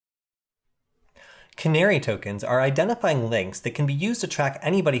Canary tokens are identifying links that can be used to track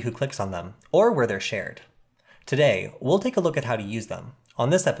anybody who clicks on them, or where they're shared. Today, we'll take a look at how to use them on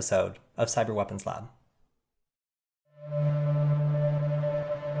this episode of Cyber Weapons Lab.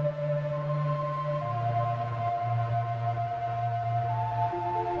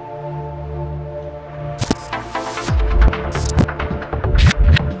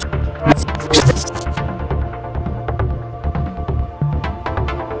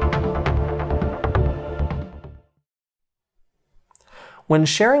 When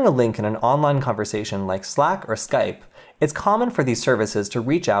sharing a link in an online conversation like Slack or Skype, it's common for these services to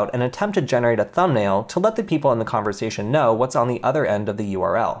reach out and attempt to generate a thumbnail to let the people in the conversation know what's on the other end of the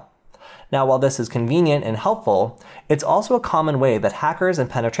URL. Now, while this is convenient and helpful, it's also a common way that hackers and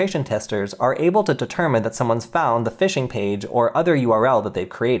penetration testers are able to determine that someone's found the phishing page or other URL that they've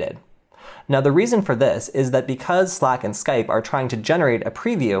created. Now, the reason for this is that because Slack and Skype are trying to generate a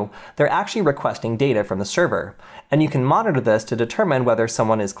preview, they're actually requesting data from the server. And you can monitor this to determine whether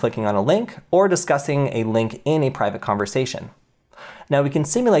someone is clicking on a link or discussing a link in a private conversation. Now, we can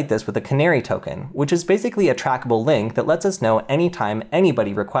simulate this with a Canary token, which is basically a trackable link that lets us know anytime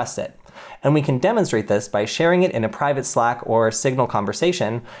anybody requests it. And we can demonstrate this by sharing it in a private Slack or Signal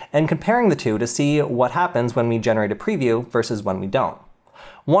conversation and comparing the two to see what happens when we generate a preview versus when we don't.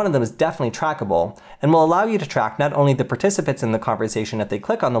 One of them is definitely trackable and will allow you to track not only the participants in the conversation if they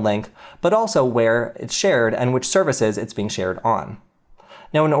click on the link, but also where it's shared and which services it's being shared on.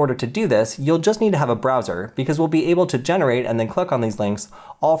 Now, in order to do this, you'll just need to have a browser because we'll be able to generate and then click on these links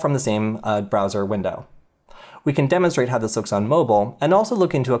all from the same browser window. We can demonstrate how this looks on mobile and also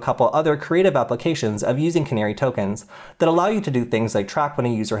look into a couple other creative applications of using Canary tokens that allow you to do things like track when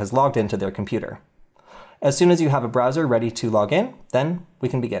a user has logged into their computer. As soon as you have a browser ready to log in, then we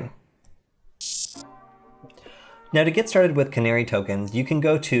can begin. Now, to get started with Canary tokens, you can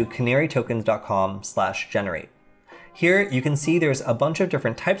go to canarytokens.com/generate. Here you can see there's a bunch of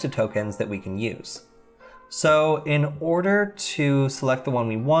different types of tokens that we can use. So in order to select the one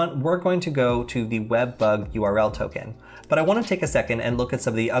we want, we're going to go to the web bug URL token. But I want to take a second and look at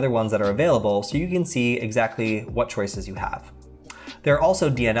some of the other ones that are available so you can see exactly what choices you have. There are also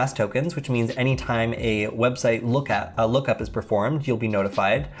DNS tokens, which means anytime a website lookup is performed, you'll be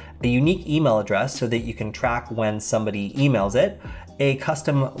notified. A unique email address so that you can track when somebody emails it. A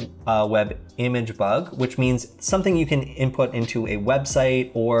custom web image bug, which means something you can input into a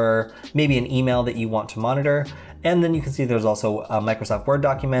website or maybe an email that you want to monitor. And then you can see there's also Microsoft Word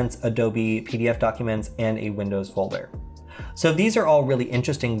documents, Adobe PDF documents, and a Windows folder. So these are all really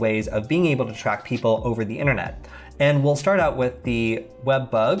interesting ways of being able to track people over the internet. And we'll start out with the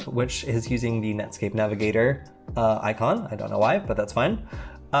web bug, which is using the Netscape Navigator icon. I don't know why, but that's fine.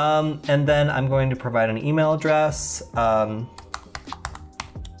 And then I'm going to provide an email address.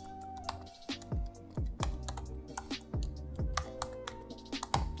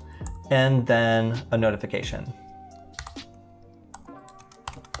 And then a notification.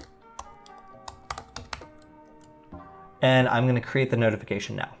 And I'm going to create the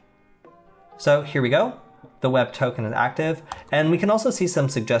notification now. So here we go. The web token is active, and we can also see some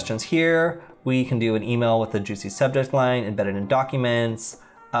suggestions here. We can do an email with a juicy subject line embedded in documents.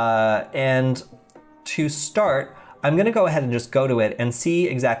 And to start, I'm going to go ahead and just go to it and see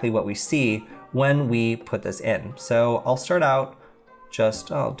exactly what we see when we put this in. So I'll start out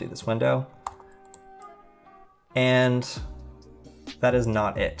I'll do this window. And that is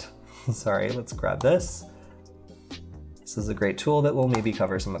not it. Sorry, let's grab this. This is a great tool that we'll maybe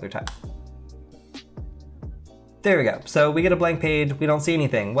cover some other time. There we go. So we get a blank page. We don't see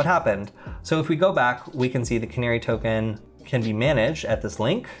anything. What happened? So if we go back, we can see the Canary token can be managed at this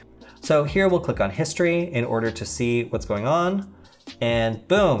link. So here we'll click on history in order to see what's going on. And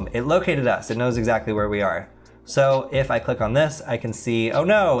boom, it located us. It knows exactly where we are. So if I click on this, I can see, oh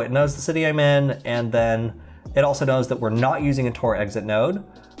no, it knows the city I'm in. And then it also knows that we're not using a Tor exit node.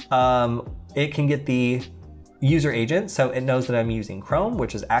 It can get the user agent, so it knows that I'm using Chrome,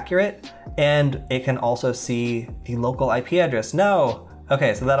 which is accurate, and it can also see the local IP address. No!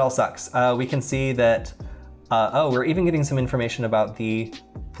 Okay, so that all sucks. We can see that, oh, we're even getting some information about the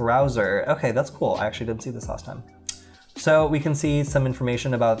browser. Okay, that's cool. I actually didn't see this last time. So we can see some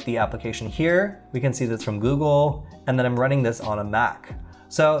information about the application here. We can see this from Google, and then I'm running this on a Mac.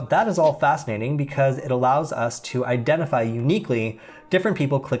 So that is all fascinating because it allows us to identify uniquely different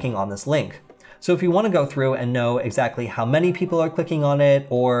people clicking on this link. So if you want to go through and know exactly how many people are clicking on it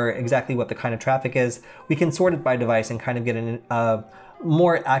or exactly what the kind of traffic is, we can sort it by device and kind of get a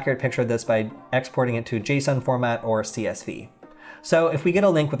more accurate picture of this by exporting it to JSON format or CSV. So if we get a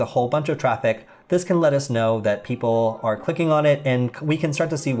link with a whole bunch of traffic, this can let us know that people are clicking on it, and we can start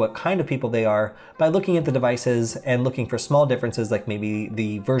to see what kind of people they are by looking at the devices and looking for small differences, like maybe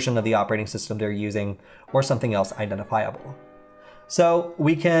the version of the operating system they're using or something else identifiable. So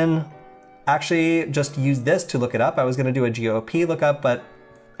we can actually just use this to look it up. I was going to do a GOP lookup, but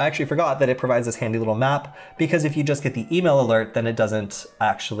I actually forgot that it provides this handy little map, because if you just get the email alert, then it doesn't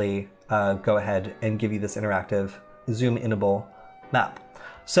actually go ahead and give you this interactive zoom inable map.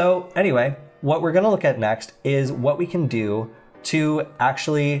 So anyway, what we're going to look at next is what we can do to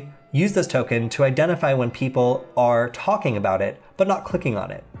actually use this token to identify when people are talking about it, but not clicking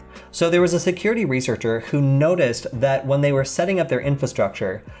on it. So there was a security researcher who noticed that when they were setting up their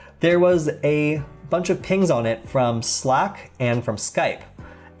infrastructure, there was a bunch of pings on it from Slack and from Skype.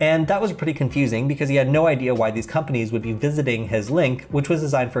 And that was pretty confusing because he had no idea why these companies would be visiting his link, which was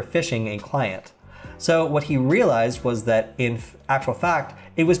designed for phishing a client. So what he realized was that in actual fact,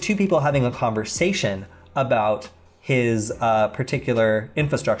 it was two people having a conversation about his particular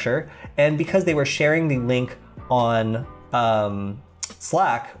infrastructure. And because they were sharing the link on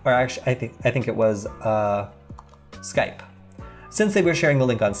Slack, or actually I think it was Skype. Since they were sharing the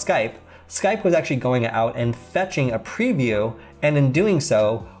link on Skype, Skype was actually going out and fetching a preview, and in doing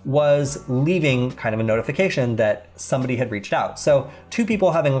so was leaving kind of a notification that somebody had reached out. So two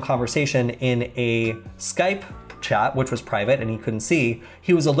people having a conversation in a Skype chat, which was private and he couldn't see,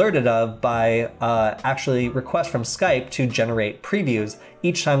 he was alerted of by actually requests from Skype to generate previews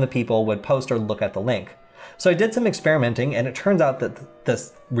each time the people would post or look at the link. So I did some experimenting, and it turns out that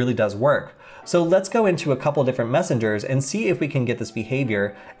this really does work. So let's go into a couple different messengers and see if we can get this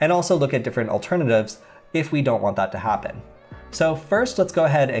behavior, and also look at different alternatives if we don't want that to happen. So first, let's go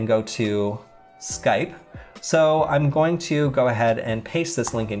ahead and go to Skype. So I'm going to go ahead and paste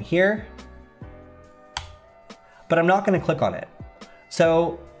this link in here, but I'm not going to click on it.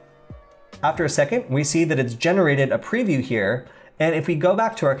 So after a second, we see that it's generated a preview here. And if we go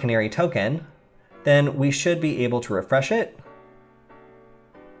back to our Canary token, then we should be able to refresh it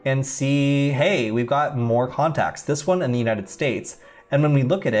and see, hey, we've got more contacts, this one in the United States. And when we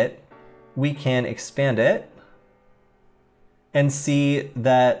look at it, we can expand it and see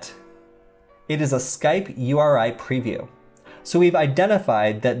that it is a Skype URI preview. So we've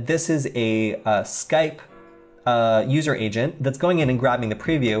identified that this is a Skype user agent that's going in and grabbing the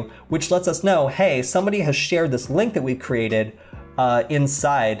preview, which lets us know, hey, somebody has shared this link that we've created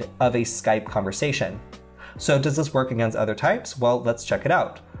inside of a Skype conversation. So does this work against other types? Well, let's check it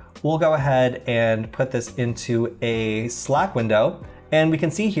out. We'll go ahead and put this into a Slack window, and we can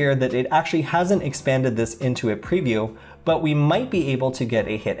see here that it actually hasn't expanded this into a preview, but we might be able to get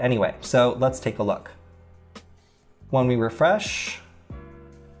a hit anyway. So let's take a look. When we refresh,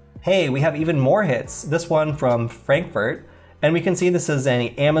 hey, we have even more hits. This one from Frankfurt, and we can see this is an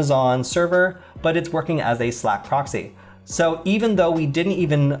Amazon server, but it's working as a Slack proxy. So even though we didn't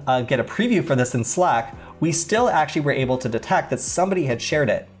even get a preview for this in Slack, we still actually were able to detect that somebody had shared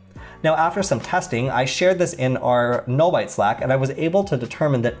it. Now, after some testing, I shared this in our Null Byte Slack, and I was able to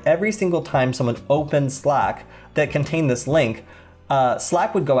determine that every single time someone opened Slack that contained this link,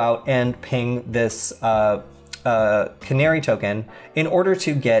 Slack would go out and ping this Canary token in order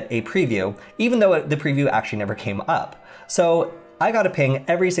to get a preview, even though the preview actually never came up. So I got a ping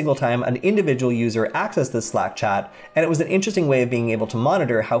every single time an individual user accessed this Slack chat, and it was an interesting way of being able to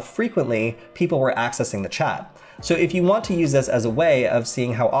monitor how frequently people were accessing the chat. So if you want to use this as a way of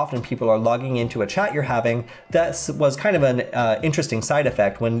seeing how often people are logging into a chat you're having, that was kind of an interesting side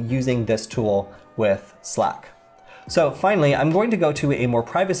effect when using this tool with Slack. So finally, I'm going to go to a more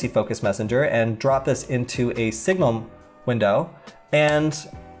privacy-focused messenger and drop this into a Signal window. And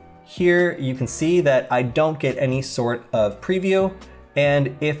here you can see that I don't get any sort of preview.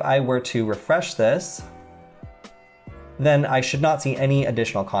 And if I were to refresh this, then I should not see any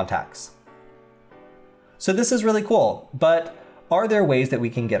additional contacts. So this is really cool, but are there ways that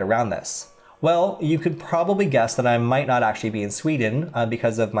we can get around this? Well, you could probably guess that I might not actually be in Sweden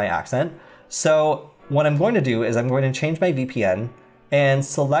because of my accent. So what I'm going to do is I'm going to change my VPN and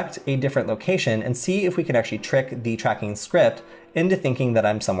select a different location and see if we can actually trick the tracking script into thinking that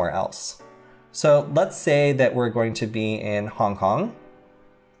I'm somewhere else. So let's say that we're going to be in Hong Kong.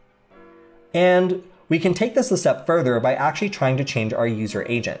 And we can take this a step further by actually trying to change our user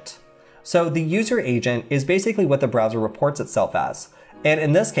agent. So the user agent is basically what the browser reports itself as. And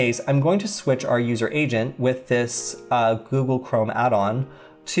in this case, I'm going to switch our user agent with this Google Chrome add-on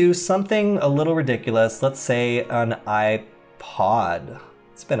to something a little ridiculous. Let's say an iPod.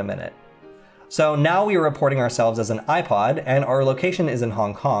 It's been a minute. So now we are reporting ourselves as an iPod, and our location is in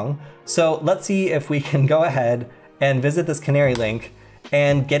Hong Kong. So let's see if we can go ahead and visit this Canary link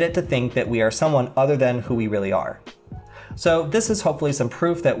and get it to think that we are someone other than who we really are. So this is hopefully some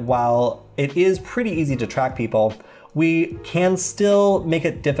proof that while it is pretty easy to track people, we can still make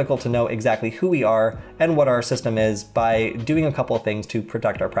it difficult to know exactly who we are and what our system is by doing a couple of things to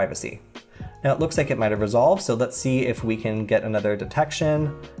protect our privacy. Now it looks like it might have resolved, so let's see if we can get another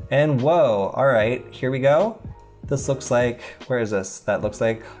detection. And whoa, all right, here we go. This looks like, where is this? That looks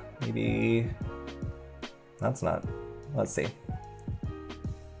like maybe, that's not, let's see.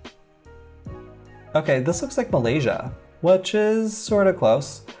 Okay, this looks like Malaysia, which is sort of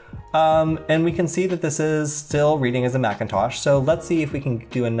close. And we can see that this is still reading as a Macintosh. So let's see if we can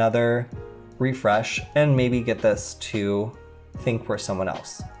do another refresh and maybe get this to think we're someone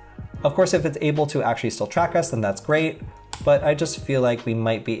else. Of course, if it's able to actually still track us, then that's great. But I just feel like we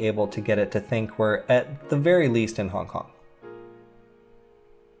might be able to get it to think we're at the very least in Hong Kong.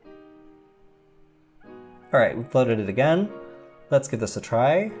 All right, we've loaded it again. Let's give this a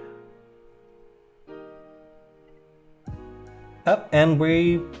try. And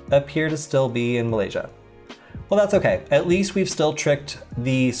we appear to still be in Malaysia. Well, that's okay. At least we've still tricked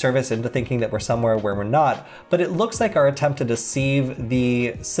the service into thinking that we're somewhere where we're not, but it looks like our attempt to deceive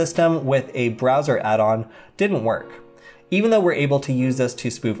the system with a browser add-on didn't work. Even though we're able to use this to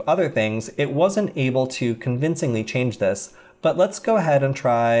spoof other things, it wasn't able to convincingly change this. But let's go ahead and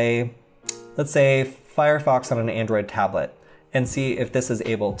try, let's say, Firefox on an Android tablet and see if this is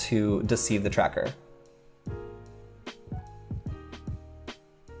able to deceive the tracker.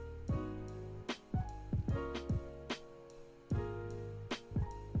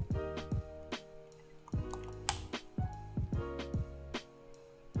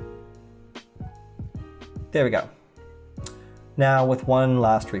 There we go. Now with one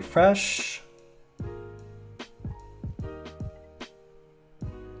last refresh,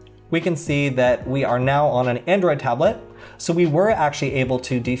 we can see that we are now on an Android tablet. So we were actually able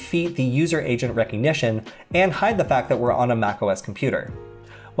to defeat the user agent recognition and hide the fact that we're on a macOS computer.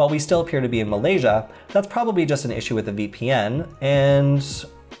 While we still appear to be in Malaysia, that's probably just an issue with the VPN, and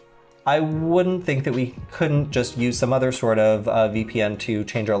I wouldn't think that we couldn't just use some other sort of VPN to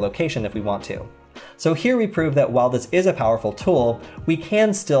change our location if we want to. So here we prove that while this is a powerful tool, we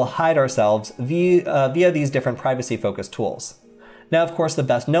can still hide ourselves via these different privacy-focused tools. Now, of course, the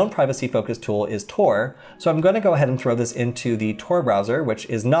best known privacy-focused tool is Tor, so I'm going to go ahead and throw this into the Tor browser, which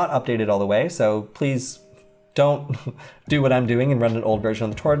is not updated all the way, so please don't do what I'm doing and run an old version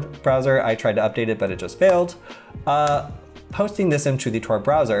of the Tor browser. I tried to update it, but it just failed. Posting this into the Tor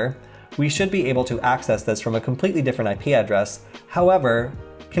browser, we should be able to access this from a completely different IP address. However,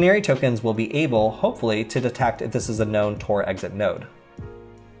 Canary tokens will be able, hopefully, to detect if this is a known Tor exit node.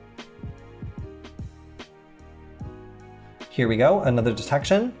 Here we go, another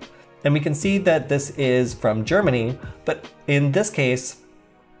detection. And we can see that this is from Germany, but in this case,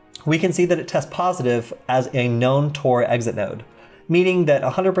 we can see that it tests positive as a known Tor exit node, meaning that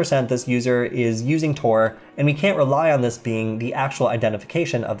 100% this user is using Tor, and we can't rely on this being the actual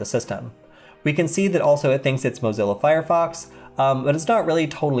identification of the system. We can see that also it thinks it's Mozilla Firefox, but it's not really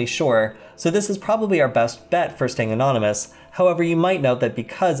totally sure, so this is probably our best bet for staying anonymous. However, you might note that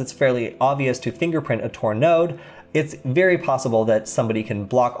because it's fairly obvious to fingerprint a Tor node, it's very possible that somebody can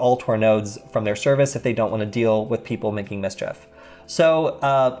block all Tor nodes from their service if they don't want to deal with people making mischief.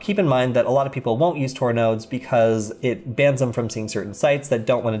 So keep in mind that a lot of people won't use Tor nodes because it bans them from seeing certain sites that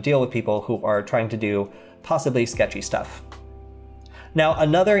don't want to deal with people who are trying to do possibly sketchy stuff. Now,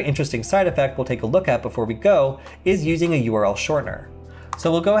 another interesting side effect we'll take a look at before we go is using a URL shortener.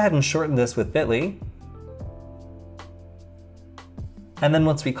 So we'll go ahead and shorten this with bit.ly. And then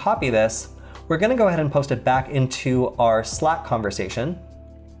once we copy this, we're going to go ahead and post it back into our Slack conversation.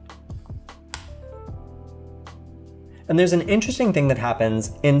 And there's an interesting thing that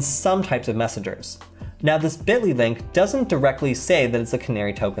happens in some types of messengers. Now, this bit.ly link doesn't directly say that it's a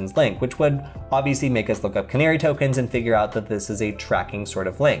Canary tokens link, which would obviously make us look up Canary tokens and figure out that this is a tracking sort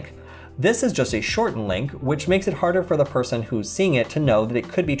of link. This is just a shortened link, which makes it harder for the person who's seeing it to know that it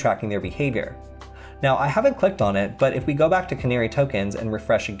could be tracking their behavior. Now, I haven't clicked on it, but if we go back to Canary tokens and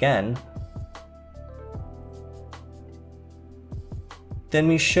refresh again, then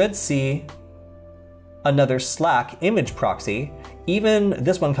we should see another Slack image proxy, even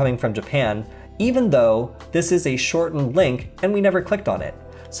this one coming from Japan, even though this is a shortened link and we never clicked on it.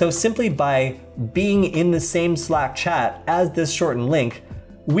 So simply by being in the same Slack chat as this shortened link,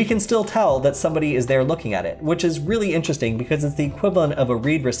 we can still tell that somebody is there looking at it, which is really interesting because it's the equivalent of a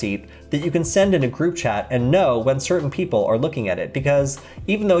read receipt that you can send in a group chat and know when certain people are looking at it, because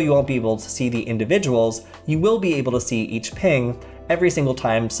even though you won't be able to see the individuals, you will be able to see each ping every single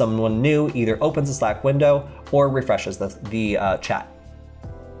time someone new either opens a Slack window or refreshes the chat.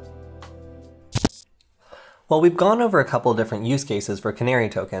 While we've gone over a couple of different use cases for Canary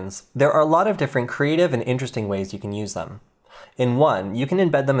tokens, there are a lot of different creative and interesting ways you can use them. In one, you can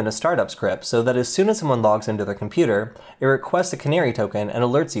embed them in a startup script so that as soon as someone logs into their computer, it requests a Canary token and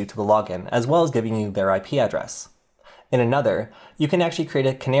alerts you to the login, as well as giving you their IP address. In another, you can actually create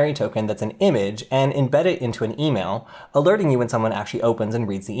a Canary token that's an image and embed it into an email, alerting you when someone actually opens and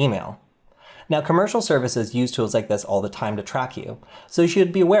reads the email. Now, commercial services use tools like this all the time to track you, so you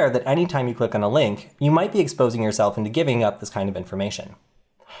should be aware that anytime you click on a link, you might be exposing yourself into giving up this kind of information.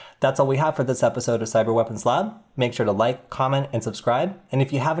 That's all we have for this episode of Cyber Weapons Lab. Make sure to like, comment, and subscribe, and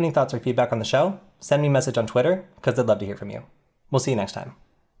if you have any thoughts or feedback on the show, send me a message on Twitter, because I'd love to hear from you. We'll see you next time.